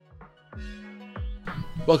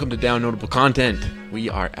Welcome to Downloadable Content. We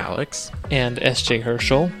are Alex. And SJ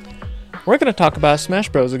Herschel. We're going to talk about Smash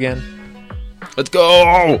Bros. Again. Let's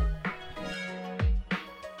go!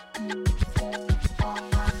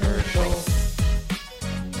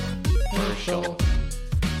 Herschel.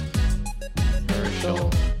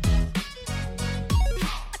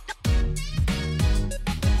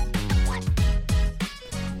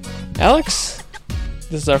 Alex,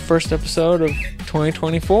 this is our first episode of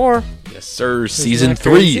 2024. Yes, sir. Isn't Season that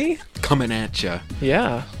 3 crazy? coming at ya.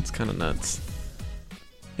 Yeah, It's kind of nuts.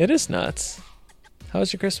 it is nuts. How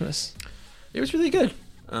was your Christmas? It was really good.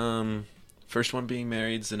 First one being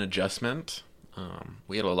married is an adjustment.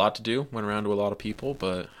 We had a lot to do. Went around to a lot of people,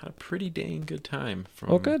 but had a pretty dang good time.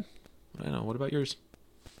 Oh, good. I don't know. What about yours?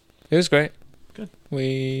 It was great. Good.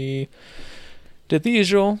 We did the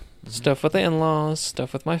usual stuff with the in-laws,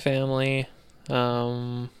 stuff with my family.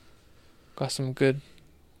 Got some good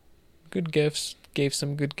gifts. Gave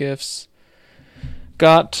some good gifts.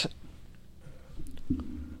 Got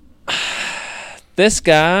this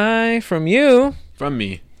guy from you. From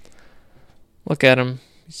me. Look at him.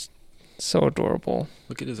 He's so adorable.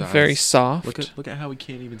 Look at his eyes. Very soft. Look at how he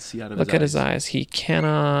can't even see out of Look his eyes. at his eyes. He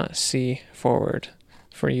cannot see forward.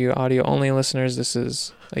 For you audio-only listeners, this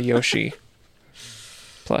is a Yoshi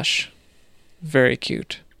plush. Very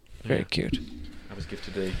cute. Very cute. I was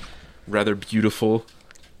gifted a rather beautiful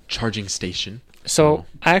charging station. So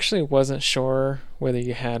I actually wasn't sure whether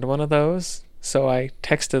you had one of those. So I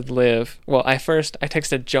texted Liv. Well, I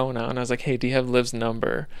texted Jonah and I was like, "Hey, do you have Liv's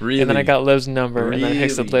number?" Really? And then I got Liv's number and then I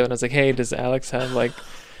texted Really? Liv and I was like, "Hey, does Alex have like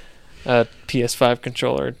a PS5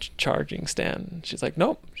 controller charging stand?" And she's like,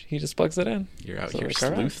 "Nope, he just plugs it in." You're out So here like, all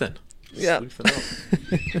right. sleuthing. Yeah. Sleuthing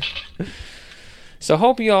out. So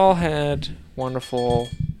hope you all had wonderful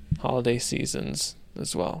holiday seasons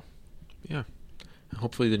as well. Yeah.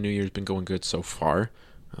 Hopefully the new year's been going good so far.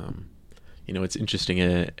 It's interesting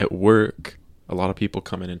at work. A lot of people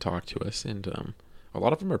come in and talk to us, and a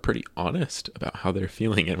lot of them are pretty honest about how they're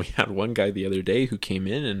feeling. And we had one guy the other day who came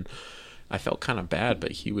in, and I felt kind of bad,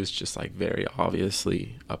 but he was just like very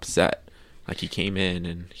obviously upset. Like he came in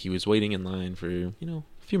and he was waiting in line for, a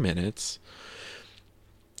few minutes.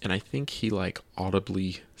 And I think he like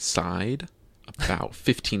audibly sighed about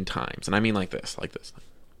 15 times. And I mean like this.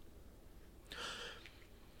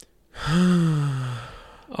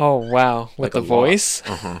 Oh wow, with Like a the voice.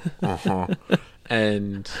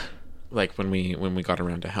 And like when we got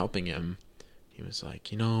around to helping him, he was like,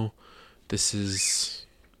 this has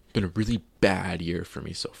been a really bad year for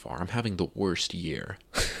me so far. I'm having the worst year.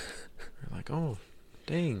 We're like, oh,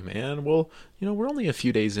 dang, man. Well, we're only a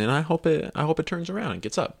few days in. I hope it turns around and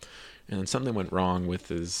gets up. And then something went wrong with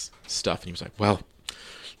his stuff, and he was like, well,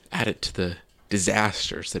 add it to the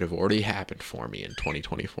disasters that have already happened for me in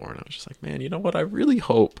 2024. And I was just like, man, you know what? I really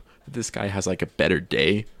hope that this guy has like a better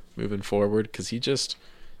day moving forward, because he just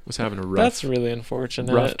was having a rough, That's really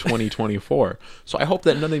unfortunate. rough 2024. So I hope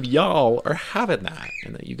that none of y'all are having that,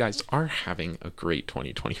 and that you guys are having a great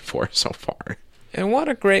 2024 so far. And what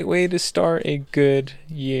a great way to start a good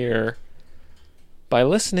year, by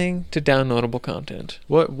listening to downloadable content.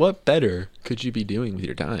 What better could you be doing with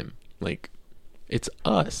your time? Like, it's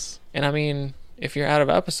us. And I mean, if you're out of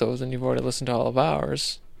episodes and you've already listened to all of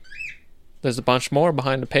ours, there's a bunch more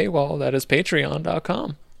behind the paywall. That is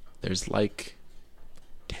patreon.com. There's like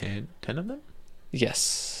 10 of them?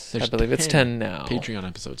 Yes, There's I believe it's 10 now. Patreon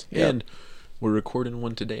episodes. Yep. And we're recording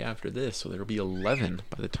one today after this, so there'll be 11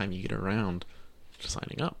 by the time you get around to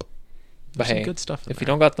signing up. But There's some hey, good stuff in if there. you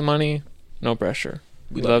don't got the money, no pressure.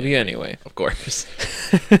 We love you anyway. Of course.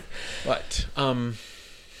 But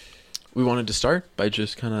we wanted to start by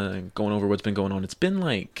just kind of going over what's been going on. It's been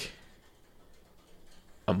like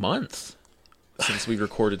a month since we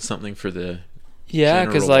recorded something for the Yeah,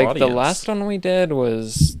 because general like the audience. last one we did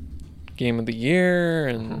was Game of the Year,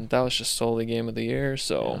 and that was just solely Game of the Year.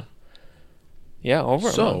 So yeah, over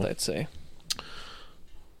a month, I'd say.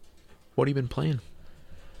 What have you been playing?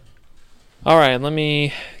 All right, let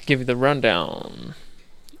me give you the rundown.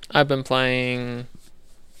 I've been playing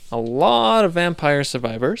a lot of Vampire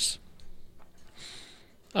Survivors,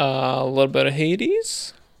 a little bit of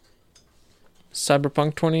Hades,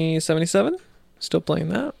 Cyberpunk 2077, still playing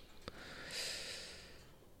that.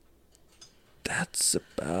 That's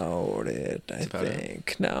about it, I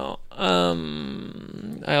think. Now,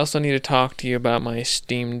 I also need to talk to you about my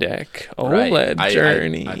Steam Deck OLED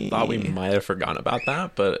journey. I thought we might have forgotten about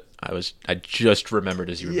that, but I just remembered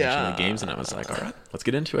as you were mentioning the games, and I was like, all right, let's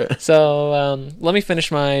get into it. So let me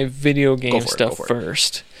finish my video game stuff go for it.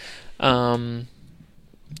 first.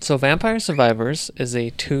 So Vampire Survivors is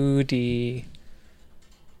a 2D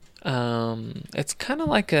It's kind of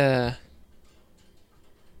like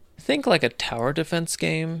think like a tower defense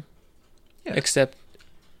game, Yeah. except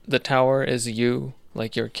the tower is you,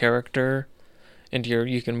 like your character, and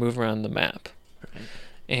you can move around the map. Right.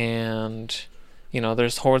 And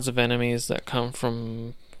there's hordes of enemies that come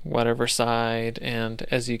from whatever side, and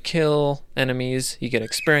as you kill enemies, you get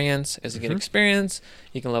experience. As you get experience,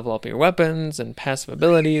 you can level up your weapons and passive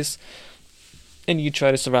abilities, and you try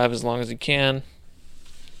to survive as long as you can.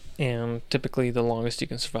 And typically the longest you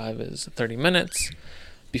can survive is 30 minutes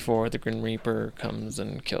before the Grim Reaper comes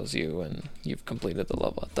and kills you, and you've completed the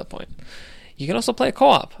level at that point. You can also play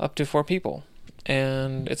co-op up to 4 people,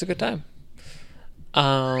 and it's a good time.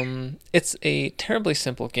 It's a terribly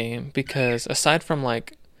simple game because aside from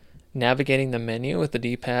like navigating the menu with the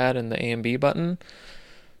D-pad and the A and B button,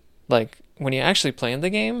 like when you actually play in the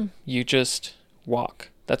game, you just walk.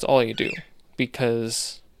 That's all you do,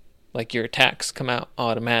 because like your attacks come out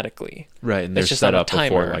automatically. Right, and they're just set on a up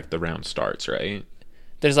before timer. like the round starts, right?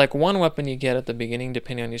 There's like one weapon you get at the beginning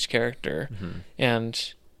depending on each character,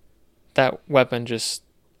 and that weapon just,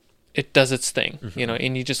 it does its thing,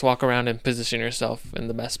 and you just walk around and position yourself in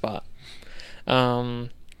the best spot.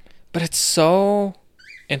 But it's so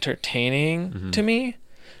entertaining to me.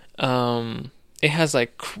 It has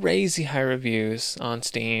like crazy high reviews on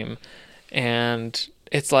Steam, and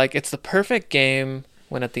it's like it's the perfect game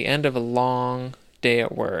when at the end of a long day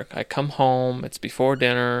at work, I come home, it's before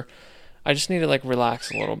dinner, I just need to like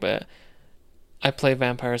relax a little bit. I play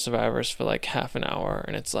Vampire Survivors for like half an hour,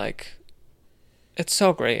 and it's like, it's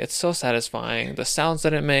so great. It's so satisfying. The sounds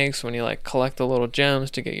that it makes when you like collect the little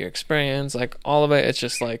gems to get your experience, like all of it, it's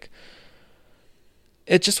just like,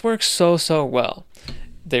 it just works so well.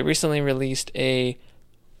 They recently released a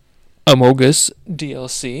Among Us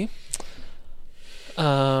DLC,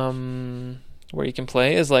 where you can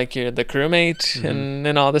play as like you're the crewmate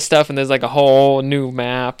and all this stuff, and there's like a whole new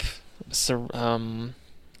map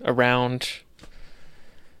around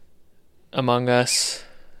Among Us,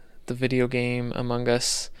 the video game Among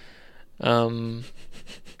Us, and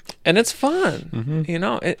it's fun.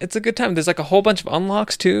 It's a good time. There's like a whole bunch of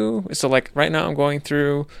unlocks too, so like right now I'm going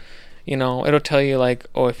through, it'll tell you like,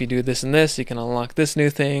 oh, if you do this and this, you can unlock this new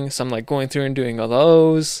thing. So I'm like going through and doing all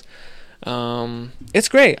those. It's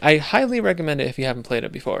great. I highly recommend it if you haven't played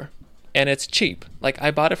it before, and it's cheap. Like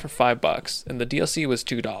I bought it for $5 and the DLC was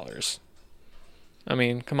 $2. I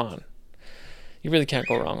mean, come on, you really can't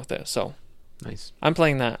go wrong with it. So nice. I'm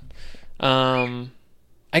playing that.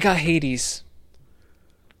 I got Hades.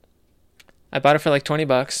 I bought it for like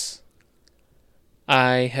 $20.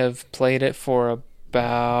 I have played it for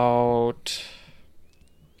about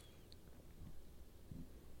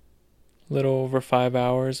a little over 5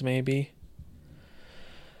 hours, maybe.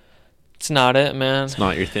 It's not it, man. It's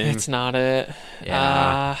not your thing. It's not it.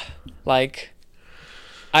 Yeah. Like,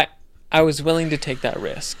 I was willing to take that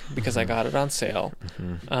risk because I got it on sale.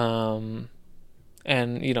 And,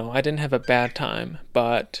 I didn't have a bad time,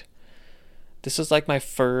 but this was like my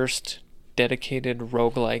first dedicated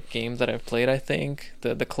roguelike game that I've played, I think.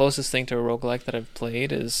 The closest thing to a roguelike that I've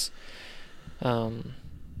played is Cadence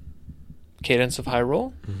of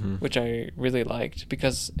Hyrule, which I really liked,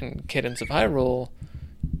 because in Cadence of Hyrule,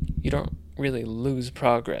 you don't really lose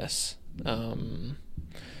progress.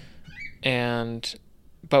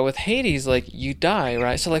 But with Hades, like, you die,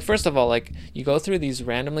 right? So, like, first of all, like, you go through these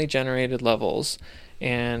randomly generated levels,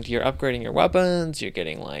 and you're upgrading your weapons, you're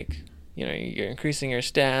getting, like, you're increasing your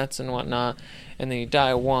stats and whatnot, and then you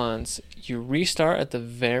die once. You restart at the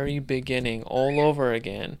very beginning all over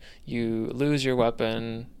again. You lose your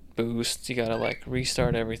weapon boosts, you gotta, like,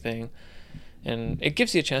 restart everything. And it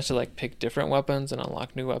gives you a chance to, like, pick different weapons and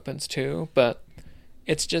unlock new weapons, too, but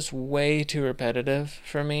it's just way too repetitive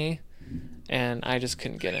for me. And I just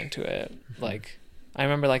couldn't get into it. Like, I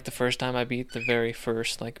remember, like, the first time I beat the very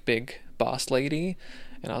first, like, big boss lady,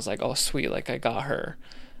 and I was like, oh, sweet, like, I got her.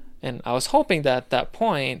 And I was hoping that at that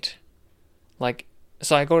point, like,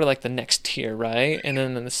 so I go to, like, the next tier, right? And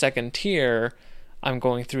then in the second tier, I'm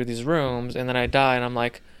going through these rooms, and then I die, and I'm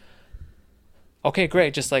like, okay,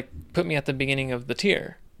 great, just, like, put me at the beginning of the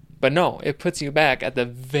tier. But no, it puts you back at the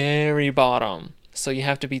very bottom. So you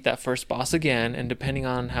have to beat that first boss again, and depending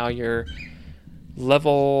on how your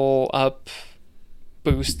level up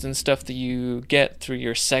boosts and stuff that you get through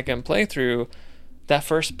your second playthrough, that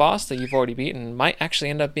first boss that you've already beaten might actually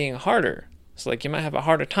end up being harder. So, like, you might have a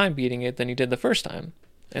harder time beating it than you did the first time.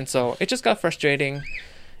 And so it just got frustrating.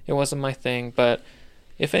 It wasn't my thing. But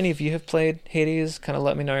if any of you have played Hades, kind of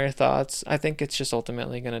let me know your thoughts. I think it's just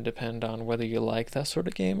ultimately going to depend on whether you like that sort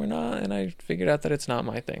of game or not. And I figured out that it's not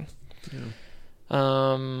my thing.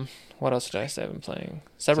 Yeah. What else did I say I've been playing?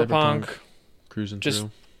 Cyberpunk. Cruising just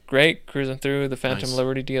through. great, cruising through the Phantom Nice.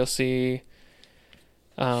 Liberty DLC.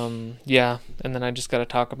 Yeah, and then I just got to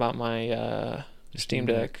talk about my Steam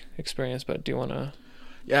Deck experience. But do you want to?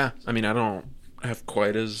 Yeah, I mean, I don't have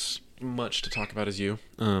quite as much to talk about as you.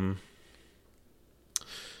 I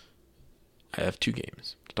have 2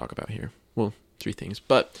 games to talk about here. Well, 3 things.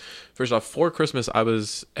 But first off, for Christmas, I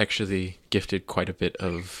was actually gifted quite a bit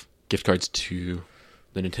of gift cards to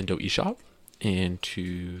the Nintendo eShop and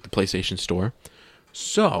to the PlayStation Store.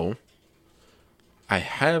 So I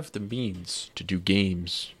have the means to do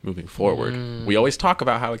games moving forward. We always talk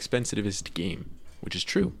about how expensive it is to game, which is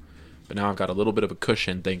true. But now I've got a little bit of a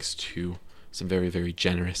cushion thanks to some very, very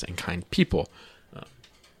generous and kind people.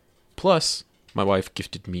 Plus, my wife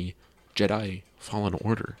gifted me Jedi Fallen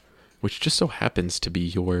Order, which just so happens to be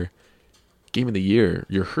your Game of the Year,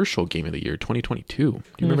 your Herschel Game of the Year 2022. Do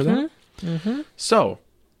you remember that? Mm-hmm. So,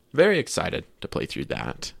 very excited to play through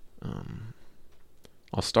that.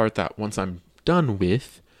 I'll start that once I'm done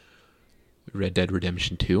with Red Dead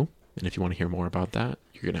Redemption 2. And if you want to hear more about that,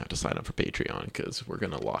 you're going to have to sign up for Patreon because we're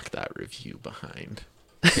going to lock that review behind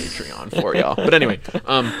Patreon for y'all. But anyway,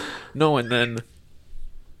 no, and then,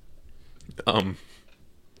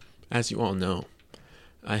 as you all know,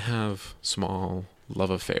 I have small love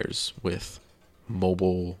affairs with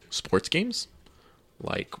mobile sports games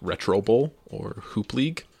like Retro Bowl or Hoop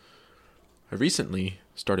League. I recently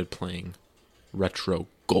started playing Retro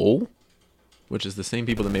Goal, which is the same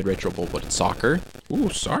people that made Retro Bowl, but it's soccer. Ooh,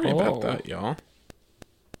 sorry about that, y'all.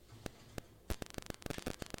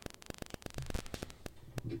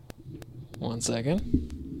 One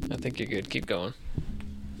second. I think you're good. Keep going.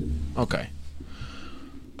 Okay.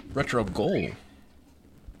 Retro Goal.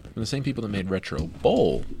 The same people that made Retro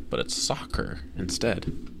Bowl, but it's soccer instead.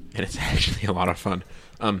 And it's actually a lot of fun.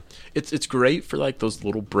 It's great for like those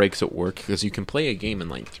little breaks at work because you can play a game in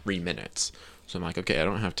like 3 minutes. So I'm like, okay, I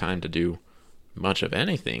don't have time to do much of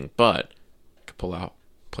anything, but I could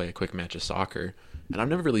play a quick match of soccer. And I've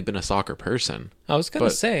never really been a soccer person, I was gonna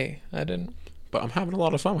say I didn't. but I'm having a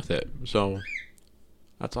lot of fun with it. So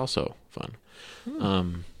that's also fun.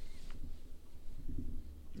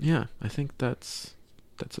 Yeah, I think that's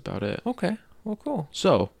about it. Okay. Well, cool.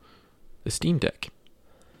 So, the Steam Deck.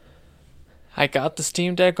 I got the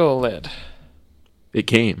Steam Deck OLED. It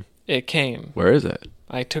came. It came. Where is it?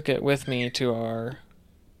 I took it with me to our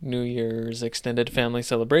New Year's extended family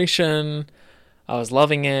celebration. I was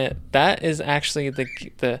loving it. That is actually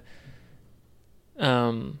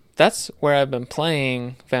that's where I've been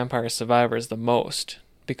playing Vampire Survivors the most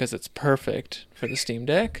because it's perfect for the Steam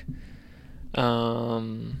Deck.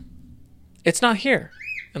 It's not here,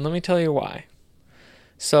 and let me tell you why.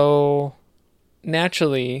 So,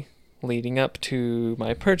 naturally, leading up to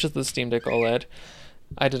my purchase of the Steam Deck OLED,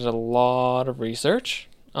 I did a lot of research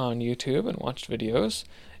on YouTube and watched videos,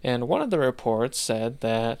 and one of the reports said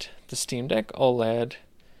that the Steam Deck OLED,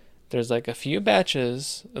 there's like a few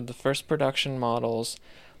batches of the first production models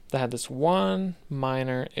that had this one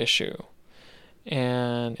minor issue.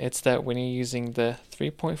 And it's that when you're using the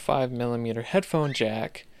 3.5 millimeter headphone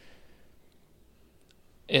jack,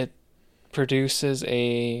 it produces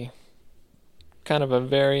a kind of a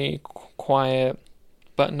very quiet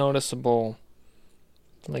but noticeable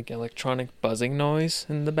like electronic buzzing noise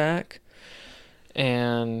in the back.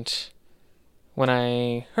 And when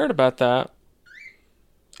I heard about that,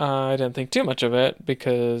 I didn't think too much of it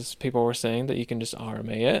because people were saying that you can just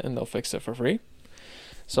RMA it and they'll fix it for free.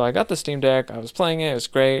 So I got the Steam Deck, I was playing it, it was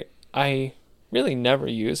great. I really never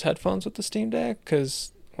use headphones with the Steam Deck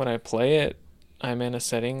because when I play it, I'm in a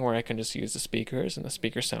setting where I can just use the speakers and the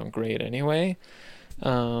speakers sound great anyway.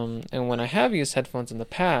 And when I have used headphones in the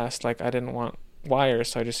past, like I didn't want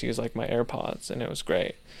wires, so I just used like my AirPods and it was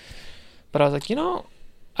great. But I was like,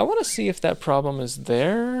 I want to see if that problem is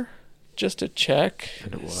there just to check.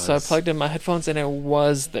 And it was. So I plugged in my headphones and it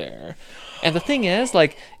was there. And the thing is,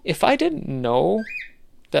 like, if I didn't know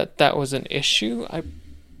that that was an issue, I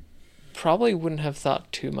probably wouldn't have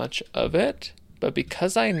thought too much of it. But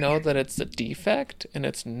because I know that it's a defect and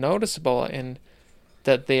it's noticeable and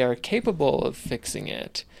that they are capable of fixing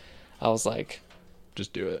it, I was like,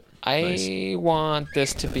 just do it. I want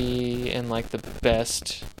this to be in like the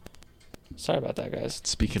best. Sorry about that, guys.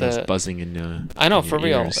 Speaking of buzzing in I know, in for your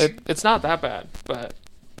real. ears. It's not that bad, but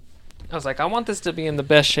I was like, I want this to be in the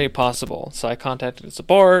best shape possible. So I contacted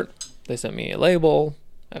support. They sent me a label.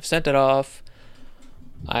 I've sent it off.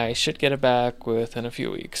 I should get it back within a few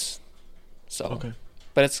weeks. So, Okay.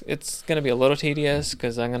 But it's gonna be a little tedious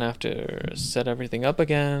because I'm gonna have to set everything up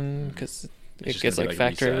again because it just gets gonna like be,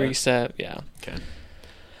 like, factory reset. Yeah, Okay.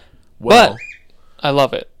 Well, I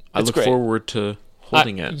love it. I It's look great. forward to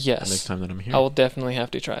holding it yes. the next time that I'm here. I will definitely have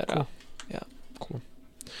to try it Cool. out. Yeah. Cool.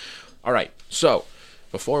 All right. So,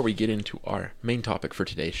 before we get into our main topic for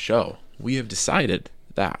today's show, we have decided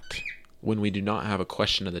that when we do not have a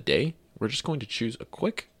question of the day, we're just going to choose a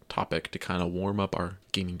quick topic to kind of warm up our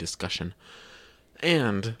gaming discussion.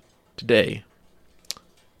 And today,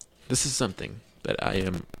 this is something that I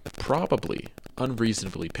am probably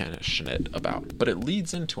unreasonably passionate about, but it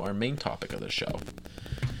leads into our main topic of the show.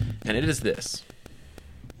 And it is this.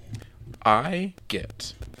 I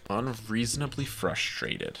get unreasonably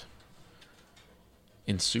frustrated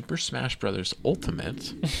in Super Smash Bros.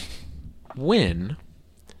 Ultimate when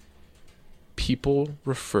people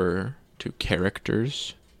refer to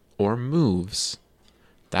characters or moves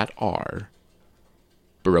that are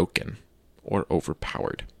broken or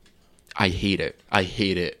overpowered. I hate it. I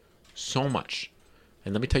hate it so much.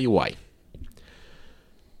 And let me tell you why.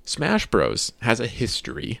 Smash Bros. Has a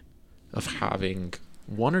history of having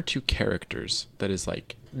one or two characters that is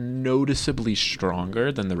like noticeably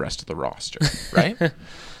stronger than the rest of the roster, right?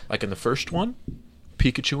 Like in the first one,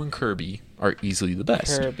 Pikachu and Kirby are easily the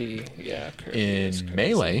best. Kirby is In crazy.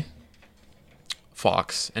 Melee,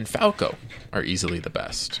 Fox and Falco are easily the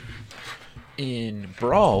best. In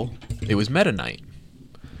Brawl, it was Meta Knight.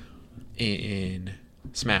 In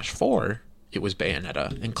Smash 4, it was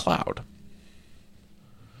Bayonetta and Cloud.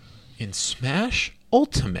 In Smash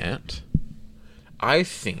Ultimate, I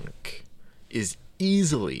think is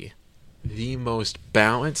easily the most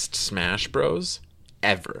balanced Smash Bros.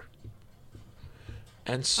 Ever.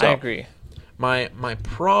 And so I agree. My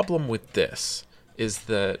problem with this is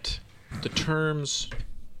that the terms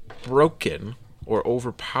broken or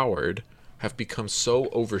overpowered have become so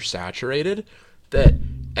oversaturated that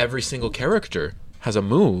every single character has a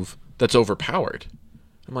move that's overpowered.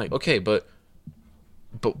 I'm like, okay, but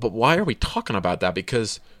why are we talking about that?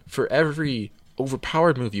 Because for every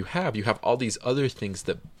overpowered move you have all these other things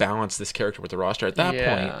that balance this character with the roster. At that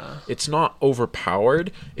point, it's not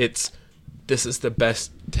overpowered. This is the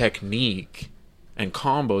best technique and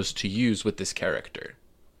combos to use with this character.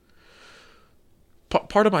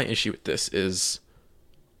 Part of my issue with this is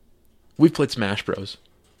we've played Smash Bros.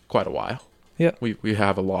 Quite a while. Yeah. We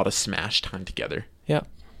have a lot of Smash time together. Yeah.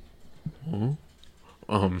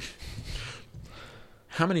 How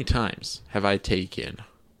many times have I taken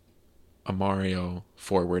a Mario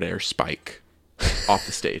forward air spike off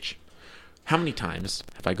the stage? How many times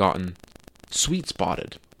have I gotten sweet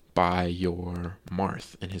spotted by your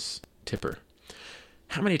Marth and his tipper?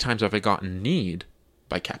 How many times have I gotten kneed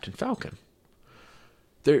by Captain Falcon?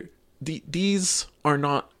 These are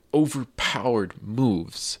not overpowered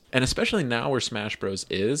moves. And especially now where Smash Bros.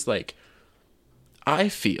 Is, like, I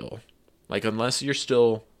feel like unless you're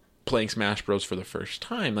still playing Smash Bros. For the first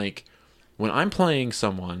time, like, when I'm playing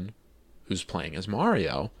someone who's playing as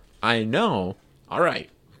Mario, I know, all right,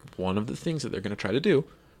 one of the things that they're going to try to do,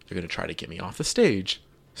 they're going to try to get me off the stage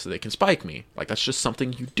so they can spike me. Like, that's just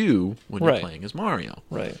something you do when you're playing as Mario.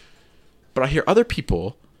 Right. But I hear other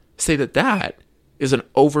people say that is an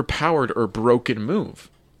overpowered or broken move.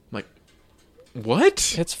 I'm like,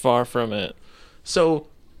 what? It's far from it. So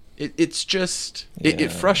it's just,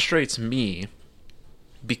 it frustrates me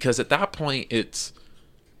because at that point it's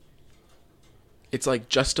like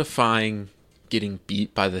justifying getting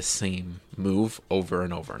beat by the same move over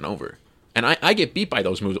and over and over. And I get beat by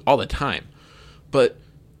those moves all the time. But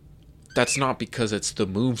that's not because it's the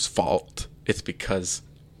move's fault. It's because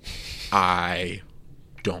I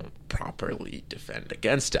don't properly defend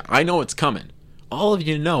against it. I know it's coming. All of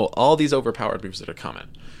you know all these overpowered moves that are coming.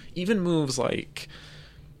 Even moves like,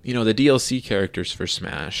 the DLC characters for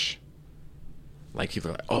Smash. Like,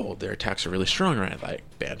 people are like, oh, their attacks are really strong, right? Like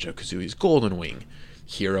Banjo-Kazooie's Golden Wing.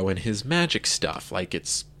 Hero and his magic stuff. Like,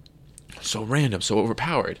 it's so random, so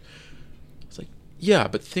overpowered. It's like, yeah,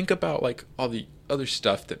 but think about, like, all the other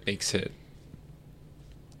stuff that makes it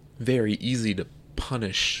very easy to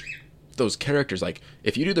punish those characters. Like,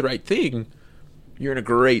 if you do the right thing, you're in a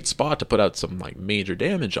great spot to put out some, like, major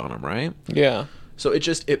damage on them, right? Yeah. So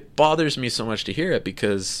it bothers me so much to hear it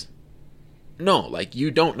because, no, like,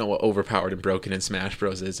 you don't know what overpowered and broken in Smash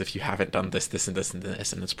Bros. Is if you haven't done this, this, and this, and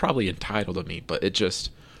this, and it's probably entitled to me, but it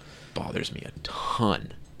just bothers me a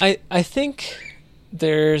ton. I think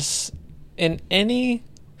there's, in any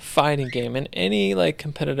fighting game, in any, like,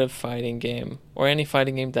 competitive fighting game, or any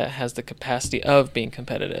fighting game that has the capacity of being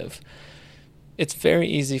competitive, it's very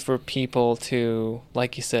easy for people to,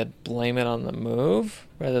 like you said, blame it on the move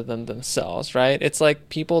rather than themselves, right? It's like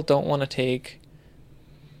people don't want to take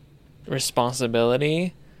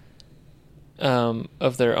responsibility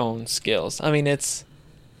of their own skills. I mean, it's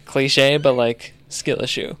cliche, but, like, skill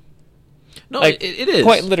issue. No, Like, it is.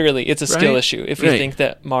 Quite literally, it's a skill Right? issue. If you Right. think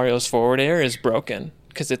that Mario's forward air is broken,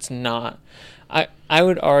 because it's not. I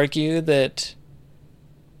would argue that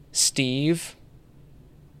Steve's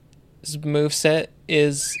moveset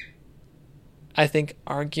is, I think,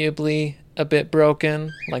 arguably a bit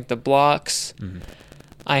broken. Like the blocks. Mhm.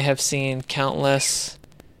 I have seen countless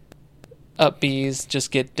up Bs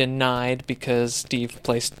just get denied because Steve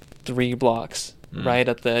placed 3 blocks right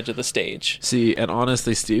at the edge of the stage. See, and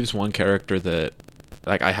honestly, Steve's one character that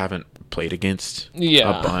like I haven't played against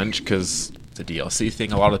Yeah. a bunch because it's a DLC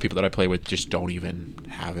thing. A lot of the people that I play with just don't even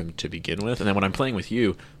have him to begin with. And then when I'm playing with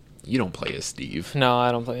you, you don't play as Steve. No,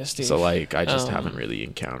 I don't play as Steve. So like I just Um, haven't really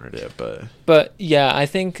encountered it, but But yeah, I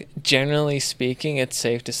think generally speaking, it's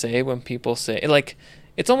safe to say when people say like,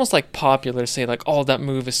 it's almost like popular to say like, "Oh, that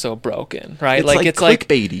move is so broken," right? it's like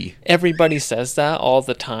clickbaity. everybody says that all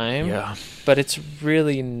the time. Yeah. But it's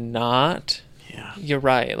really not. Yeah. You're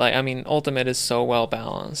right. Like, I mean, Ultimate is so well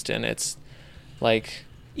balanced, and it's like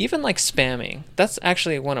even like spamming. That's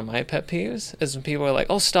actually one of my pet peeves. Is when people are like,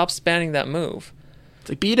 "Oh, stop spamming that move." It's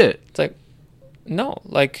like beat it. It's like, no,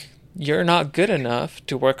 like you're not good enough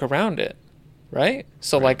to work around it, right?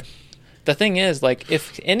 So Right. like, the thing is, like,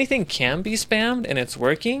 if anything can be spammed and it's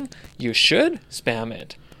working, you should spam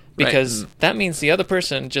it, because Right. that means the other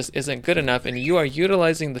person just isn't good enough, and you are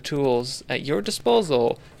utilizing the tools at your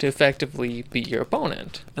disposal to effectively beat your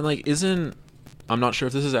opponent. And like isn't I'm not sure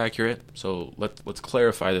if this is accurate, so let's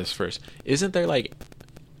clarify this first. Isn't there like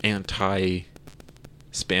anti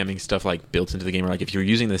spamming stuff like built into the game, or like if you're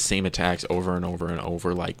using the same attacks over and over and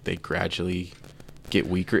over, like they gradually get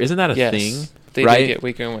weaker? Isn't that a Yes, thing? they right? do get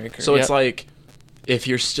weaker and weaker. So it's Yep. like if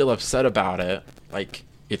you're still upset about it, like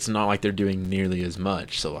it's not like they're doing nearly as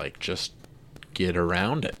much. So like just get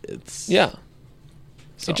around it. It's yeah,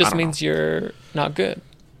 So, it just I don't know. means you're not good.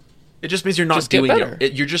 It just means you're not Just get doing better.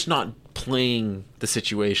 you're just not playing the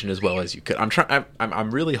situation as well as you could.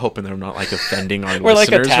 I'm really hoping that I'm not like offending our We're, like,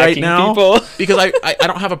 listeners right attacking now people. because I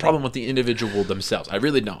don't have a problem with the individual themselves. I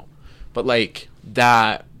really don't. But like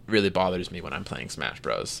that really bothers me when I'm playing Smash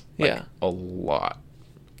Bros. Like, Yeah. a lot.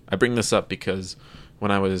 I bring this up because when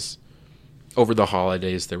I was over the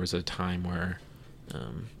holidays, there was a time where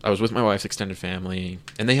I was with my wife's extended family,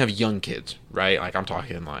 and they have young kids, right? Like I'm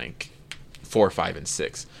talking like 4, 5, and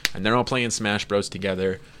 6, and they're all playing Smash Bros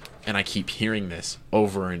together, and I keep hearing this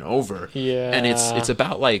over and over. Yeah. And it's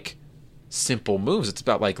about like simple moves. It's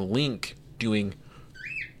about like Link doing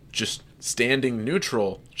just standing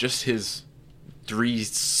neutral, just his 3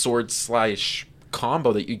 sword slash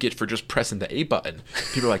combo that you get for just pressing the A button.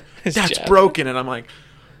 People are like, His that's jab. broken, and I'm like,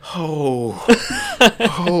 oh,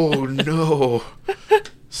 oh no.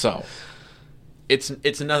 So it's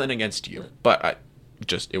nothing against you, but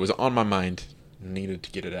it was on my mind, needed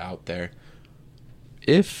to get it out there.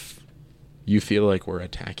 If you feel like we're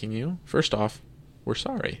attacking you, first off, we're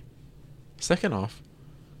sorry. Second off,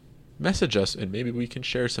 message us and maybe we can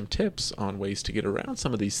share some tips on ways to get around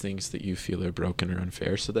some of these things that you feel are broken or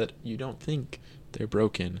unfair, so that you don't think they're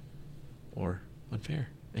broken or unfair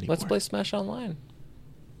anymore. Let's play Smash Online.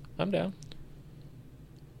 I'm down.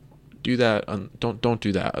 Do that. Don't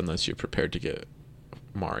do that unless you're prepared to get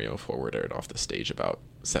Mario forward aired off the stage about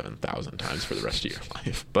 7,000 times for the rest of your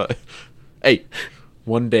life. But hey,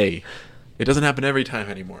 one day. It doesn't happen every time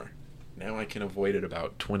anymore. Now I can avoid it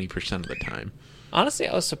about 20% of the time. Honestly,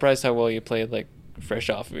 I was surprised how well you played, like, fresh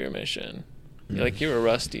off of your mission. Like, you were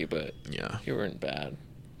rusty, but Yeah. you weren't bad.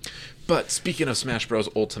 But speaking of Smash Bros.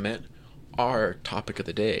 Ultimate, our topic of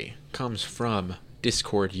the day comes from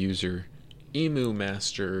Discord user Emu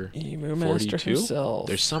Master Emu Master 42. himself.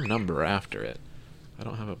 There's some number after it. I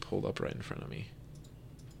don't have it pulled up right in front of me.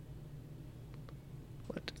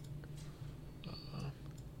 What?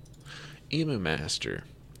 Emu Master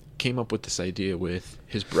came up with this idea with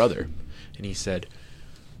his brother, and he said,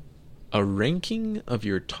 a ranking of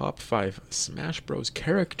your top 5 Smash Bros.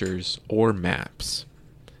 Characters or maps.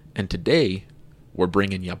 And today, we're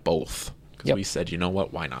bringing you both. Because Yep. we said, you know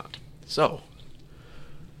what, why not? So,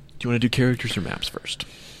 do you want to do characters or maps first?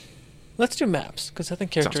 Let's do maps, because I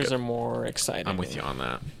think Sounds characters good. are more exciting. I'm with you on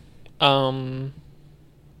that.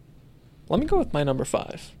 Let me go with my number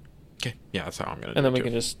 5, Okay, yeah, that's how I'm going to do and then it we too.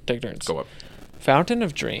 can just take turns. Go up. Fountain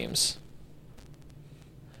of Dreams.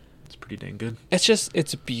 It's pretty dang good.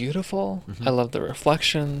 It's beautiful. Mhm. I love the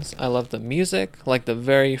reflections. I love the music. Like the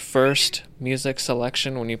very first music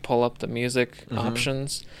selection when you pull up the music Mhm.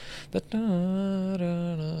 options. The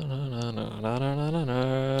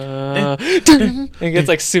it gets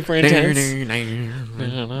like super intense.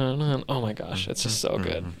 Oh my gosh, it's just so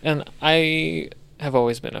good. Mhm. And I have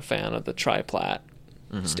always been a fan of the triplat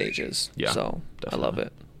Mhm. stages. Yeah, So I love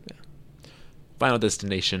it. definitely. Yeah. Final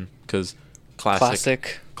Destination, because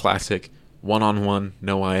Classic. classic, one-on-one,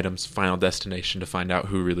 no items, Final Destination to find out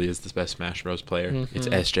who really is the best Smash Bros. Player. Mm-hmm. It's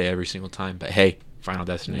SJ every single time, but hey, Final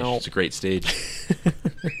Destination. Nope. It's a great stage.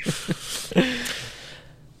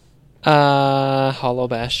 Hollow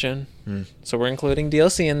Bastion. Mm. So we're including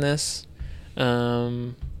DLC in this.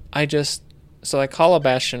 Like Hollow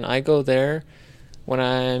Bastion, I go there when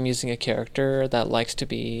I'm using a character that likes to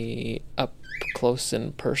be up close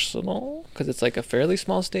and personal, because it's like a fairly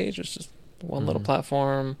small stage. It's just one little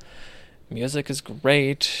platform. Music is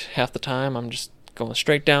great. Half the time I'm just going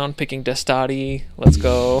straight down, picking Destati. Let's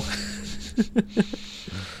go.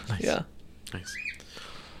 Nice. Yeah. Nice.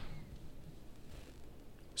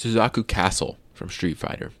 Suzaku Castle from Street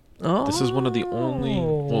Fighter. Oh. This is one of the only,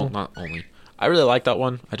 well, not only. I really like that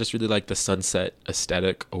one. I just really like the sunset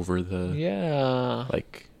aesthetic over the, Yeah.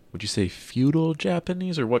 like, would you say feudal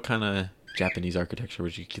Japanese, or what kind of Japanese architecture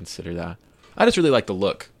would you consider that? I just really like the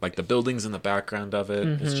look, like the buildings in the background of it.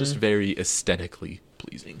 It's just very aesthetically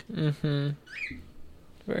pleasing. Mm-hmm.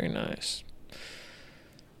 Very nice.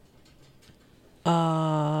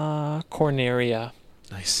 Corneria.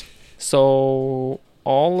 Nice. So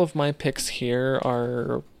all of my picks here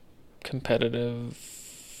are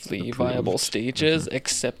competitively viable stages,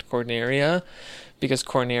 except Corneria, because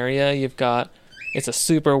Corneria, it's a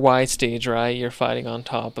super wide stage, right? You're fighting on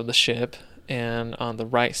top of the ship, and on the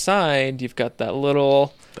right side, you've got that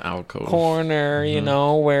little The alcove. corner,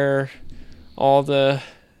 where all the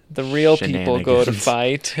real people go to Shenanigans.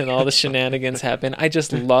 fight and all the shenanigans happen. I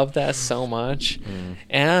just love that so much.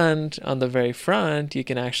 And on the very front, you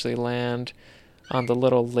can actually land on the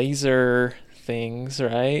little laser things,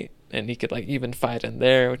 right? And you could like even fight in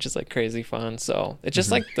there, which is like crazy fun. So it's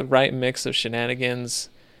just like the right mix of shenanigans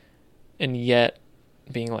and yet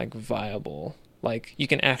being like viable. Like you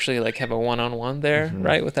can actually like have a one-on-one there,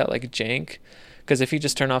 right? Without like jank. Because if you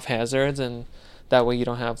just turn off hazards, and that way you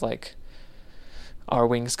don't have like our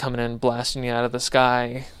wings coming in blasting you out of the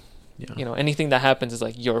sky. Yeah. Anything that happens is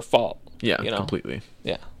like your fault. Yeah, completely.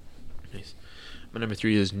 Yeah. Nice. My number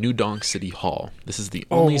 3 is New Donk City Hall. This is the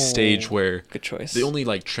only stage where, good choice. the only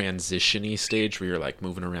like transition-y stage where you're like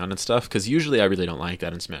moving around and stuff. Because usually I really don't like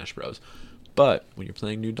that in Smash Bros. But when you're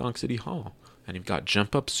playing New Donk City Hall and you've got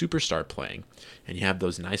Jump Up Superstar playing, and you have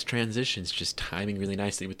those nice transitions just timing really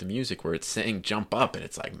nicely with the music where it's saying jump up, and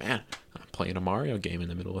it's like, man, I'm playing a Mario game in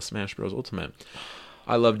the middle of Smash Bros. Ultimate.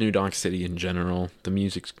 I love New Donk City in general. The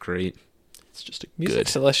music's great. It's just a Music good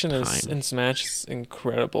selection time. in Smash is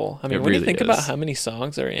incredible. I mean, It when you really think is. about how many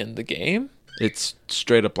songs are in the game, It's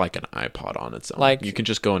straight up like an iPod on its own. Like- you can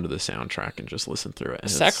just go into the soundtrack and just listen through it.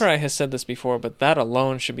 and it's- Sakurai has said this before, but that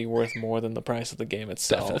alone should be worth more than the price of the game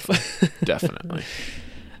itself. Definitely.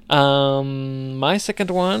 My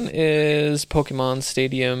second one is Pokemon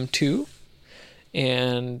Stadium 2.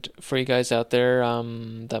 And for you guys out there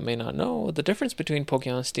that may not know, the difference between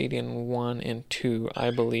Pokemon Stadium 1 and 2,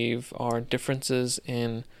 I believe, are differences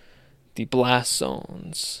in the blast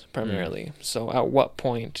zones, primarily. So at what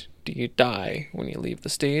point do you die when you leave the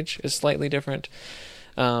stage is slightly different.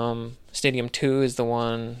 Stadium 2 is the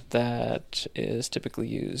one that is typically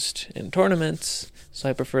used in tournaments, so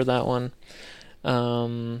I prefer that one.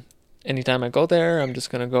 Anytime I go there, I'm just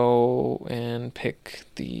going to go and pick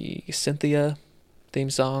the Cynthia theme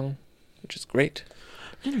song, which is great.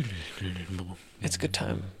 It's a good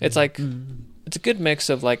time. It's like, it's a good mix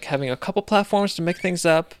of like having a couple platforms to make things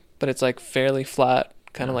up, but it's like fairly flat,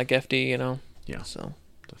 kind of like FD, Yeah, So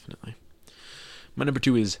definitely. My number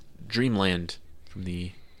 2 is Dreamland from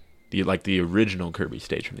the original Kirby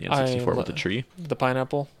stage from the N64 with the tree. the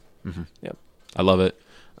pineapple. Yep. I love it.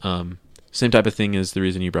 Same type of thing as the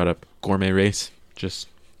reason you brought up Gourmet Race. Just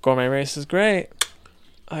Gourmet Race is great.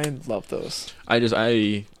 I love those.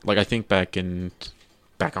 I think back on,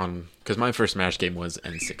 because my first Smash game was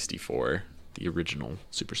N64, the original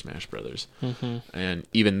Super Smash Brothers, and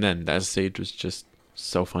even then that stage was just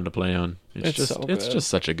so fun to play on. It's just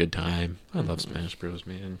such a good time. I love Smash Bros,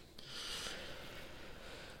 man.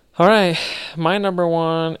 All right, my number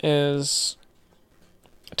 1 is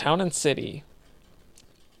Town and City.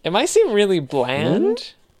 It might seem really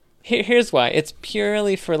bland. Here's why. It's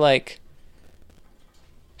purely for like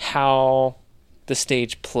how the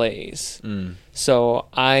stage plays. So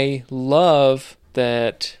I love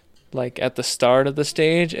that, like at the start of the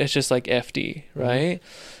stage, it's just like FD, right?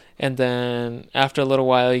 And then after a little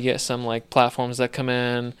while, you get some like platforms that come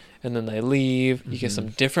in and then they leave. You get some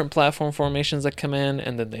different platform formations that come in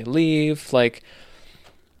and then they leave. Like,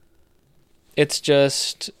 it's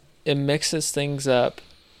just, it mixes things up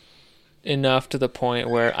enough to the point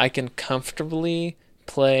where I can comfortably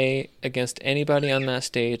play against anybody on that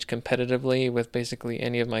stage competitively with basically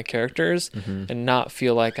any of my characters and not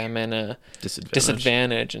feel like I'm in a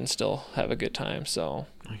disadvantage and still have a good time. So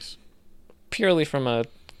Nice. Purely from a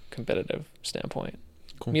competitive standpoint.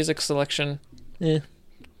 Cool. Music selection,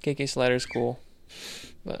 KK Slider's cool,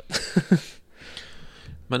 but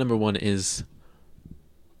My number 1 is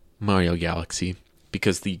Mario Galaxy,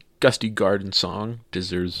 because the Gusty Garden song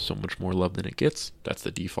deserves so much more love than it gets. That's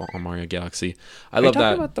the default on Mario Galaxy. I love that. Are you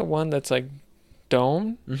talking about the one that's like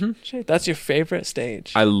dome? Mm-hmm. That's your favorite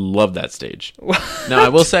stage? I love that stage. Now, I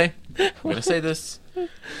will say, I'm going to say this.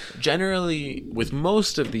 Generally, with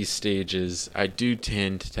most of these stages, I do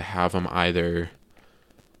tend to have them either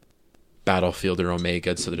Battlefield or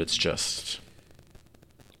Omega, so that it's just...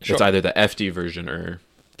 Sure. It's either the FD version or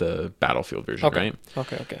the Battlefield version, right?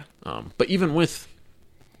 Okay. But even with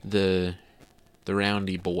the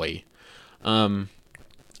roundy boy, I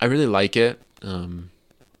really like it. And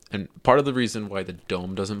part of the reason why the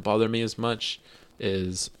dome doesn't bother me as much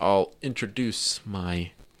is I'll introduce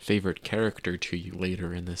my favorite character to you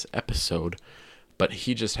later in this episode, but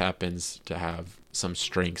he just happens to have some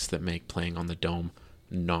strengths that make playing on the dome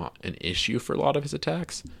not an issue for a lot of his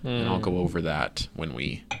attacks. And I'll go over that when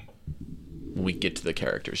we get to the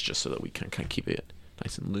characters, just so that we can kind of keep it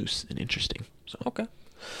nice and loose and interesting. So Okay.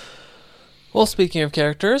 Well, speaking of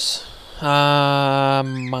characters,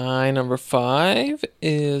 my number 5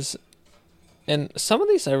 is, and some of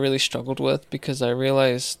these I really struggled with because I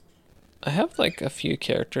realized I have like a few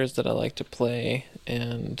characters that I like to play,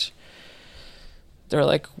 and there are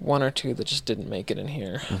like 1 or 2 that just didn't make it in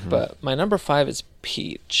here. But my number 5 is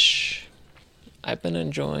Peach. I've been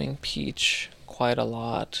enjoying Peach quite a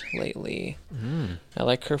lot lately. I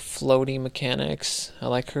like her floaty mechanics. I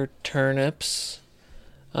like her turnips.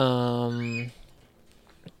 I'm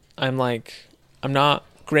not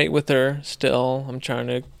great with her still. I'm trying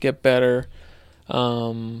to get better.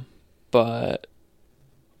 But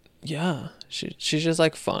yeah, she's just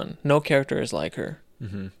like fun. No character is like her.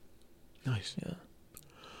 Nice. Yeah.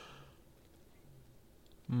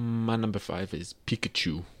 My number 5 is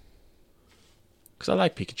Pikachu, because I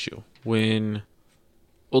like Pikachu. When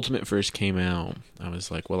Ultimate first came out, I was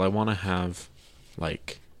like, well, I want to have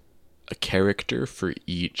like a character for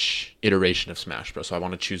each iteration of Smash Bros. So I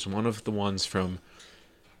want to choose one of the ones from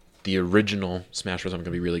the original Smash Bros. I'm going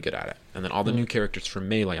to be really good at it. And then all the new characters from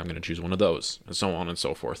Melee, I'm going to choose one of those, and so on and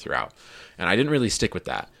so forth throughout. And I didn't really stick with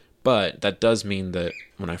that. But that does mean that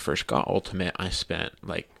when I first got Ultimate, I spent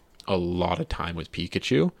like a lot of time with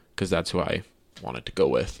Pikachu, because that's who I wanted to go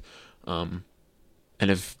with. And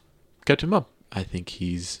I've kept him up. I think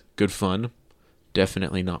he's good fun.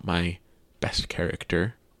 Definitely not my best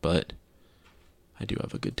character, but I do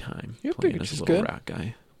have a good time playing this little rat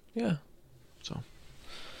guy. Yeah. So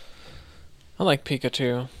I like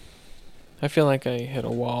Pikachu. I feel like I hit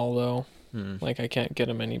a wall though. Like I can't get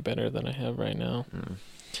him any better than I have right now.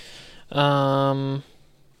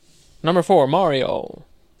 Number 4, Mario.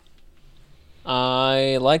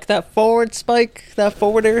 I like that forward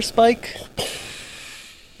air spike.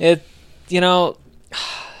 There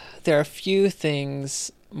are a few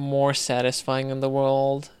things more satisfying in the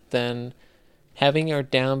world than having your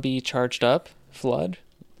down B charged up, flood,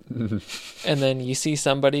 and then you see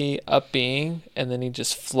somebody up being, and then you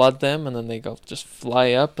just flood them, and then they go just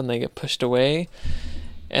fly up, and they get pushed away,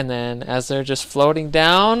 and then as they're just floating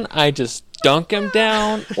down, I just dunk them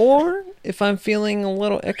down, or if I'm feeling a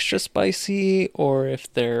little extra spicy, or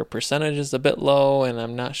if their percentage is a bit low, and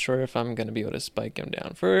I'm not sure if I'm going to be able to spike them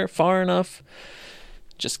down for far enough,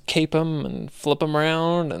 just cape them and flip them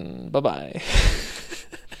around, and bye-bye.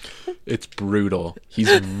 it's brutal.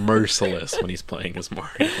 He's merciless when he's playing as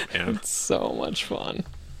Mario, man. It's so much fun.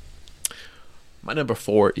 My number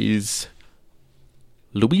 4 is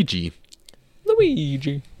Luigi.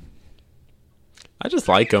 I just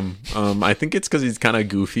like him. I think it's because he's kind of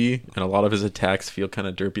goofy, and a lot of his attacks feel kind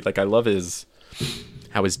of derpy. Like, I love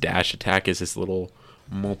how his dash attack is this little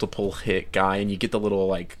multiple hit guy, and you get the little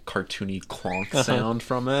like cartoony clonk sound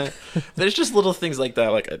from it. There's just little things like that.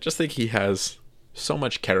 Like, I just think he has so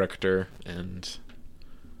much character, and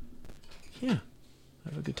yeah, I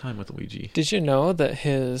have a good time with Luigi. Did you know that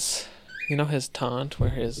his taunt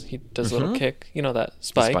where he does a little kick? You know that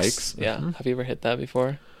spikes? Yeah. Have you ever hit that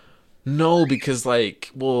before? No, because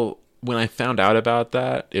when I found out about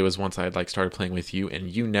that, it was once I had started playing with you, and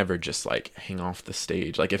you never just hang off the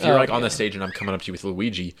stage. Like, if you're on the stage and I'm coming up to you with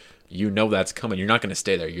Luigi, that's coming. You're not going to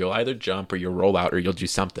stay there. You'll either jump or you'll roll out or you'll do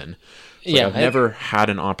something. So I've never had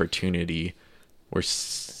an opportunity where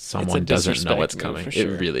someone doesn't know what's coming.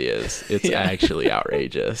 Sure. It really is. It's actually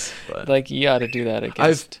outrageous. But you got to do that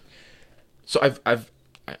against.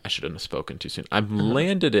 I shouldn't have spoken too soon. I've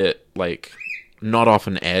landed it like not off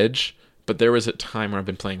an edge, but there was a time where I've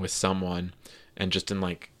been playing with someone, and just in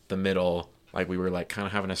like the middle, like we were like kind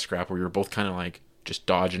of having a scrap where we were both kind of like just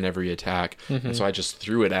dodging every attack, and so I just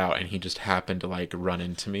threw it out, and he just happened to like run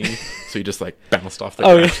into me, so he just like bounced off the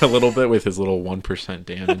ground a little bit with his little 1%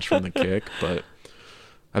 damage from the kick, but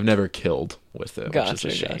I've never killed with it, which is a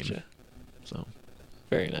shame. Gotcha. So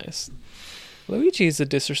Very nice. Luigi's a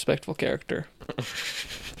disrespectful character.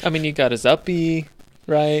 I mean, you got his uppy,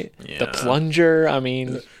 right? Yeah. The plunger. I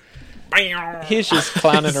mean, he's just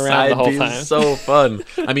clowning around the whole Side B time. is so fun.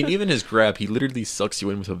 I mean, even his grab, he literally sucks you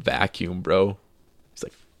in with a vacuum, bro. He's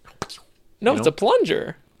like, No, you it's know? a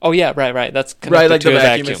plunger. Oh yeah, right. That's connected Right, like to the a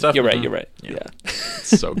vacuum vacuum. and stuff. You're right. Mhm. You're right. Yeah. Yeah.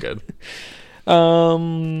 it's so good.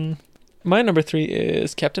 My number 3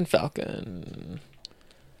 is Captain Falcon.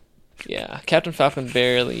 Yeah, Captain Falcon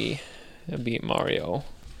barely beat Mario.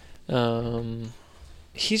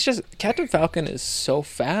 He's just Captain Falcon is so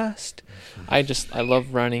fast. I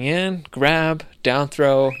love running in, grab, down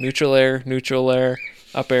throw, neutral air,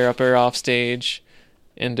 up air, off stage,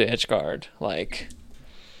 into edge guard. Like,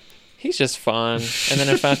 he's just fun. And then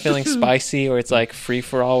if I'm feeling spicy, or it's like free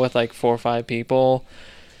for all with like 4 or 5 people,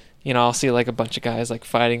 you know, I'll see like a bunch of guys like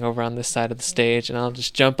fighting over on this side of the stage, and I'll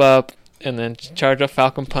just jump up and then charge a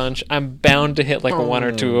Falcon Punch. I'm bound to hit like 1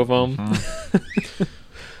 or 2 of them.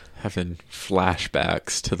 Having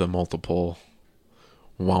flashbacks to the multiple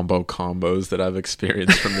wombo combos that I've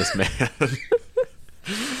experienced from this man.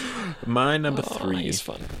 My number 3 He's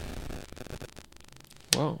fun.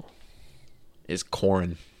 Whoa. is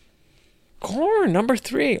Corrin. Corn, number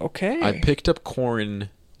 3. Okay. I picked up Corrin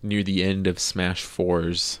near the end of Smash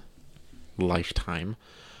 4's lifetime,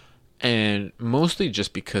 and mostly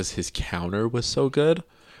just because his counter was so good,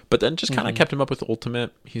 but then just kind of kept him up with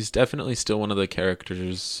Ultimate. He's definitely still one of the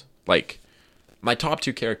characters, like, my top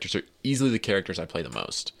 2 characters are easily the characters I play the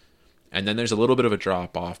most, and then there's a little bit of a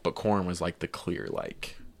drop off, but Corrin was like the clear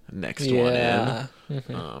like next one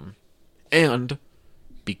in. And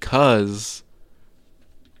because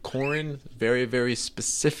Corrin very, very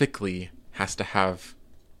specifically has to have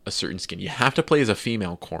a certain skin, you have to play as a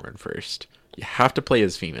female Corrin first. You have to play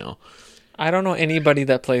as female. I don't know anybody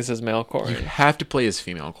that plays as male Corrin. You have to play as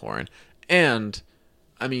female Corrin. And,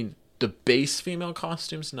 I mean, the base female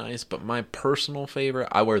costume's nice, but my personal favorite,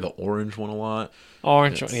 I wear the orange one a lot.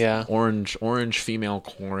 Orange It's one, yeah. Orange female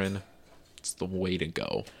Corrin. It's the way to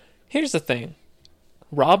go. Here's the thing.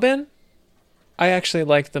 Robin, I actually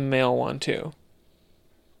like the male one too.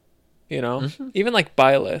 You know? Even like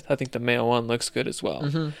Byleth, I think the male one looks good as well.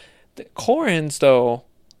 The Corrin's, though,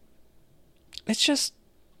 it's just,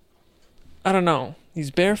 I don't know. He's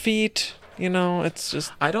bare feet, you know, it's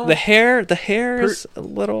just, the hair is a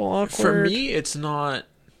little awkward. For me, it's not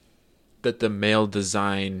that the male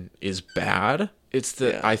design is bad. It's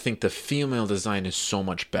that I think the female design is so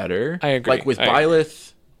much better. I agree. Like with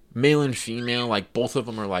Byleth, male and female, like both of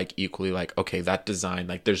them are like equally like, okay, that design,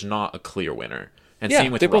 like there's not a clear winner. And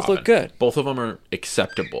same with they both Robin. look good. Both of them are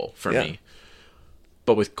acceptable for me.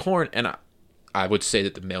 But with Corrin, and I would say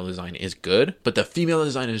that the male design is good, but the female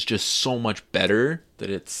design is just so much better that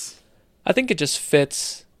it's... I think it just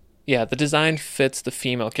fits. Yeah, the design fits the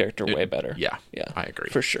female character way better. Yeah, Yeah, I agree.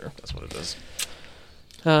 for sure. That's what it is.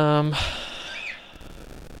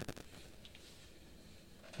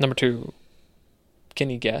 Number 2. Can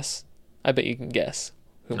you guess? I bet you can guess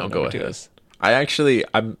who my No, go number 2 ahead. is.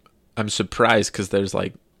 I'm surprised because there's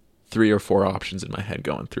like 3 or 4 options in my head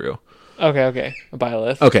going through. Okay.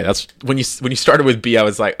 Byleth. Okay, that's when you started with B, I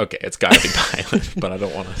was like, okay, it's got to be Byleth, but I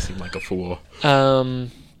don't want to seem like a fool.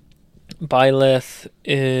 Byleth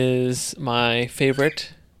is my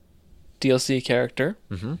favorite DLC character.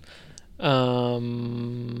 I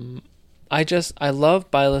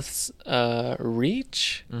love Byleth's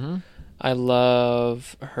reach. I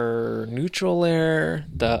love her neutral air.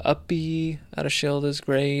 The uppy out of shield is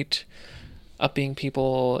great. Upping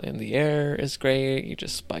people in the air is great. You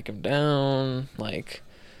just spike them down. Like,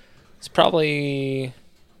 it's probably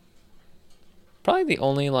the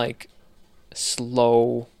only like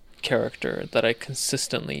slow character that I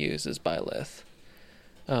consistently use is Byleth.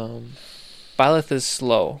 Byleth is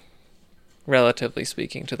slow, relatively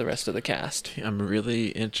speaking, to the rest of the cast. I'm really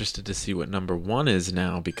interested to see what number 1 is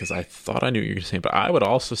now, because I thought I knew what you were saying, but I would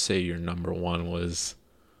also say your number 1 was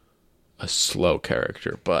a slow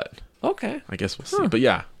character, but Okay. I guess we'll see. But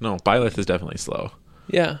yeah, no, Byleth is definitely slow.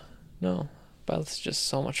 Yeah. No. Byleth's just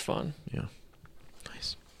so much fun. Yeah.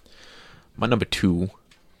 Nice. My number 2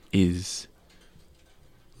 is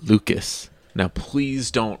Lucas. Now, please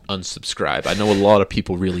don't unsubscribe. I know a lot of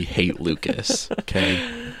people really hate Lucas,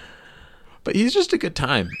 okay? But he's just a good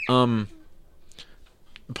time.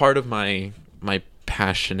 Part of my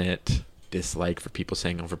passionate dislike for people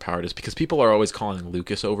saying overpowered is because people are always calling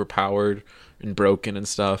Lucas overpowered and broken and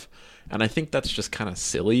stuff, and I think that's just kind of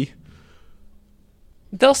silly.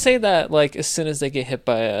 They'll say that like as soon as they get hit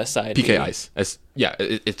by a side PK B. ice, it's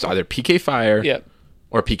either PK fire, Yep.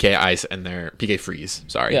 or PK ice, and they're PK freeze.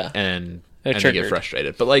 Sorry, Yeah. and They're they get triggered.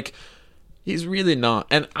 frustrated. But like, he's really not,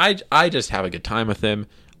 and I just have a good time with him.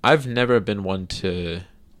 I've never been one to,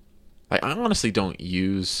 like, I honestly don't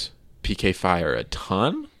use PK fire a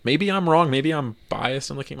ton. Maybe I'm wrong. Maybe I'm biased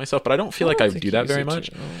in looking at myself, but I don't feel like I think do you that use very it much.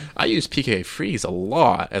 too. I use PK freeze a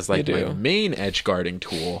lot as like You my do. main edge guarding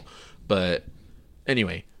tool. But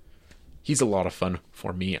anyway, he's a lot of fun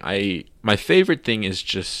for me. My favorite thing is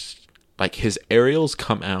just like his aerials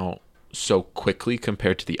come out so quickly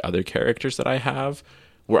compared to the other characters that I have,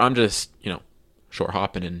 where I'm just, short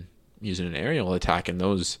hopping and using an aerial attack, and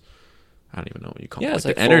those, I don't even know what you call Yeah, it, it's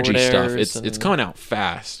like the like energy forward stuff. airs It's and- coming out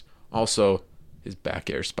fast. Also, his back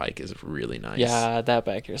air spike is really nice. Yeah, that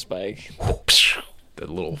back air spike. The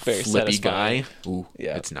little Very flippy guy. satisfying. Ooh,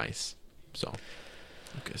 Yeah. it's nice. So,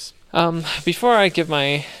 Lucas. Before I give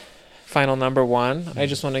my final number one, I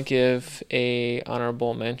just want to give a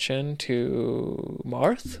honorable mention to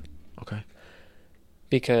Marth Okay.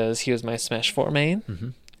 because he was my Smash 4 main. Mm-hmm.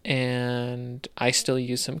 And I still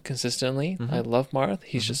use him consistently. Mhm. I love Marth.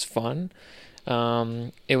 He's just fun.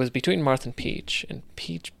 It was between Marth and Peach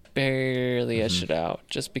barely edged it out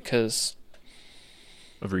just because,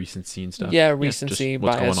 Of recency and stuff. yeah, just recency,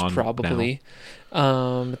 what's going bias, on probably.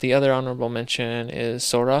 The other honorable mention is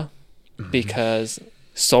Sora because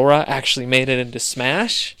Sora actually made it into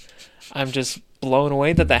Smash. I'm just blown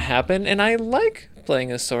away that happened, and I like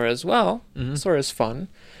playing as Sora as well. Mhm. Sora's fun.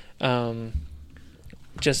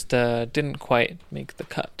 Just didn't quite make the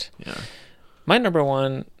cut. Yeah. My number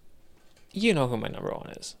one, you know who my number one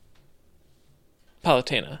is.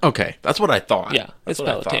 Palutena. Okay, that's what I thought. Yeah, That's it's what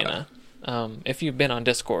I thought. Palutena. If you've been on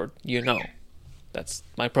Discord, you know. That's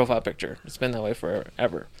my profile picture. It's been that way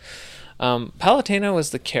forever. Palutena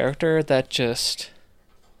was the character that just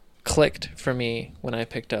clicked for me when I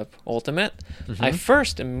picked up Ultimate. I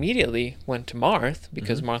first immediately went to Marth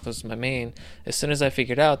because Marth was my main. As soon as I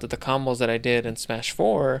figured out that the combos that I did in Smash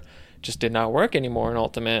 4 just did not work anymore in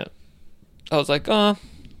Ultimate, I was like, I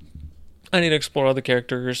need to explore other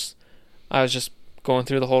characters. I was just going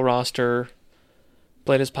through the whole roster,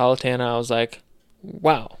 played as Palutena. I was like,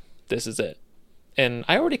 wow, this is it. And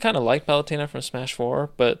I already kind of liked Palutena from Smash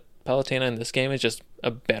 4, but Palutena in this game is just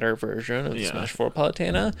a better version of Yeah. Smash 4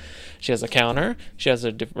 Palutena. She has a counter. She has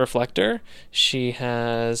a reflector. She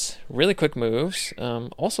has really quick moves.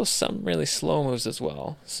 Also some really slow moves as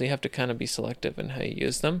well. So you have to kind of be selective in how you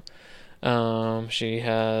use them. She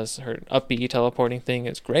has her up B teleporting thing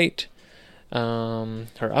is great.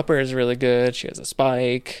 Her upper is really good. She has a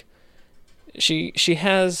spike. She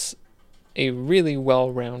has a really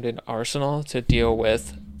well-rounded arsenal to deal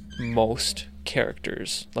with most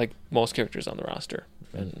characters, like most characters on the roster,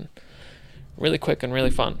 and really quick and really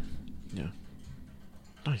fun. Yeah.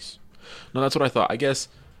 Nice. No, that's what I thought. I guess,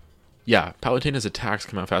 yeah, Palutena's attacks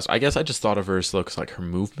come out fast. I guess I just thought of her as slow because, like, her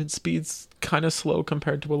movement speed's kind of slow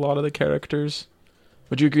compared to a lot of the characters.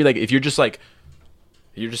 Would you agree? Like, if you're just, like,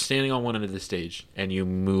 you're just standing on one end of the stage and you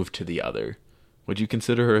move to the other, would you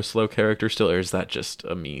consider her a slow character still, or is that just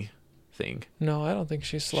a me thing? No, I don't think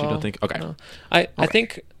she's slow. You don't think? Okay. No. I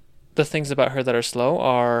think the things about her that are slow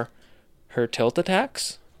are her tilt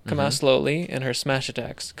attacks come out slowly and her smash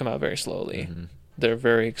attacks come out very slowly. They're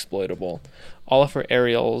very exploitable. All of her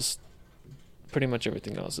aerials, pretty much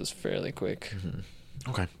everything else is fairly quick.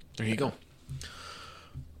 Okay, there you go.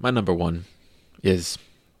 My number one is,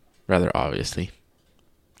 rather obviously,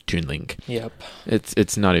 Toon Link. Yep.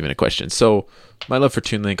 It's not even a question. So my love for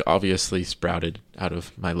Toon Link obviously sprouted out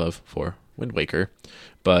of my love for Wind Waker.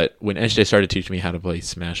 But when SJ started teaching me how to play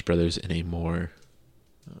Smash Brothers in a more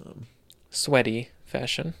Sweaty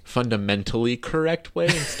fashion. fundamentally correct way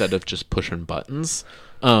instead of just pushing buttons,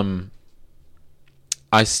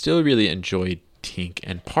 I still really enjoyed Tink,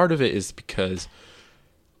 and part of it is because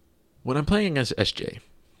when I'm playing as SJ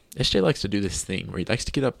likes to do this thing where he likes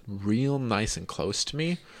to get up real nice and close to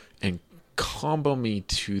me and combo me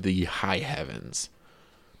to the high heavens.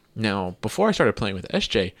 Now, before I started playing with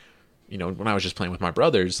SJ, when I was just playing with my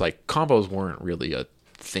brothers, like, combos weren't really a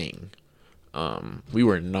thing. We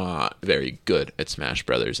were not very good at Smash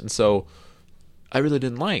Brothers, and so I really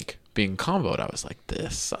didn't like being comboed. I was like,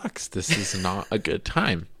 this sucks. This is not a good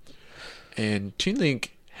time. And Toon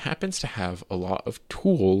Link happens to have a lot of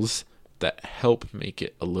tools that help make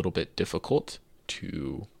it a little bit difficult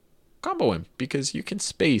to combo him, because you can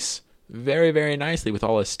space very, very nicely with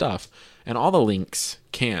all his stuff, and all the links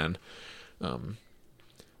can. But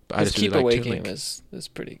I His just really keep like away Toon game Link. is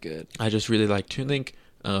pretty good. I just really like Toon Link.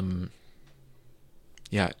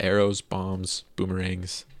 Yeah, arrows, bombs,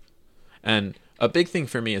 boomerangs, and a big thing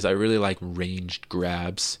for me is I really like ranged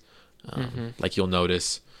grabs. Like you'll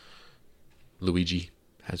notice, Luigi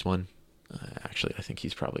has one. Actually, I think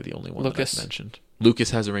he's probably the only one Lucas. that I've mentioned.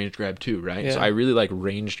 Lucas has a ranged grab too, right? Yeah. So I really like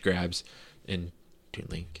ranged grabs, and Toon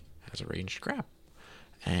Link has a ranged grab,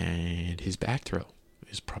 and his back throw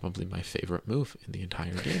is probably my favorite move in the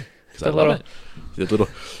entire game because I love it. The little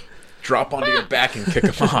drop onto your back and kick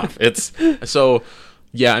him off. It's so.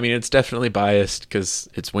 Yeah, I mean, it's definitely biased because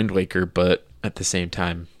it's Wind Waker, but at the same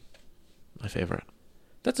time, my favorite.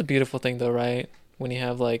 That's a beautiful thing, though, right? When you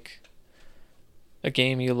have like a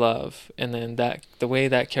game you love, and then the way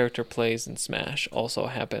that character plays in Smash also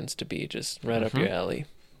happens to be just right up your alley.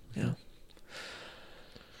 Yeah.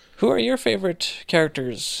 Who are your favorite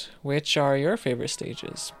characters? Which are your favorite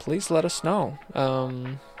stages? Please let us know.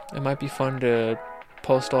 It might be fun to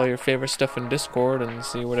post all your favorite stuff in Discord and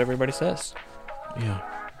see what everybody says. Yeah.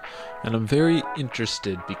 And I'm very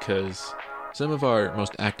interested because some of our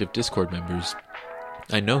most active Discord members,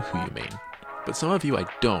 I know who you main, but some of you I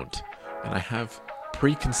don't. And I have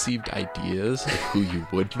preconceived ideas of who you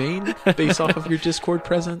would main based off of your Discord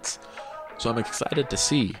presence. So I'm excited to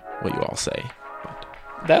see what you all say.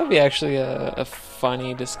 That would be actually a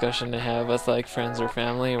funny discussion to have with like friends or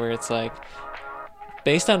family, where it's like,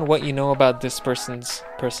 based on what you know about this person's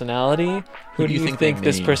personality, who do you think they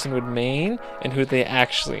this main? person would main, and who they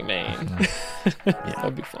actually main? Yeah.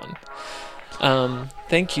 That'd be fun.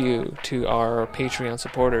 Thank you to our Patreon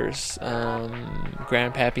supporters,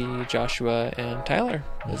 Grandpappy, Joshua, and Tyler,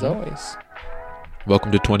 as always.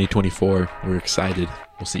 Welcome to 2024. We're excited.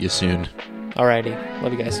 We'll see you soon. Alrighty.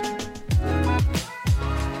 Love you guys.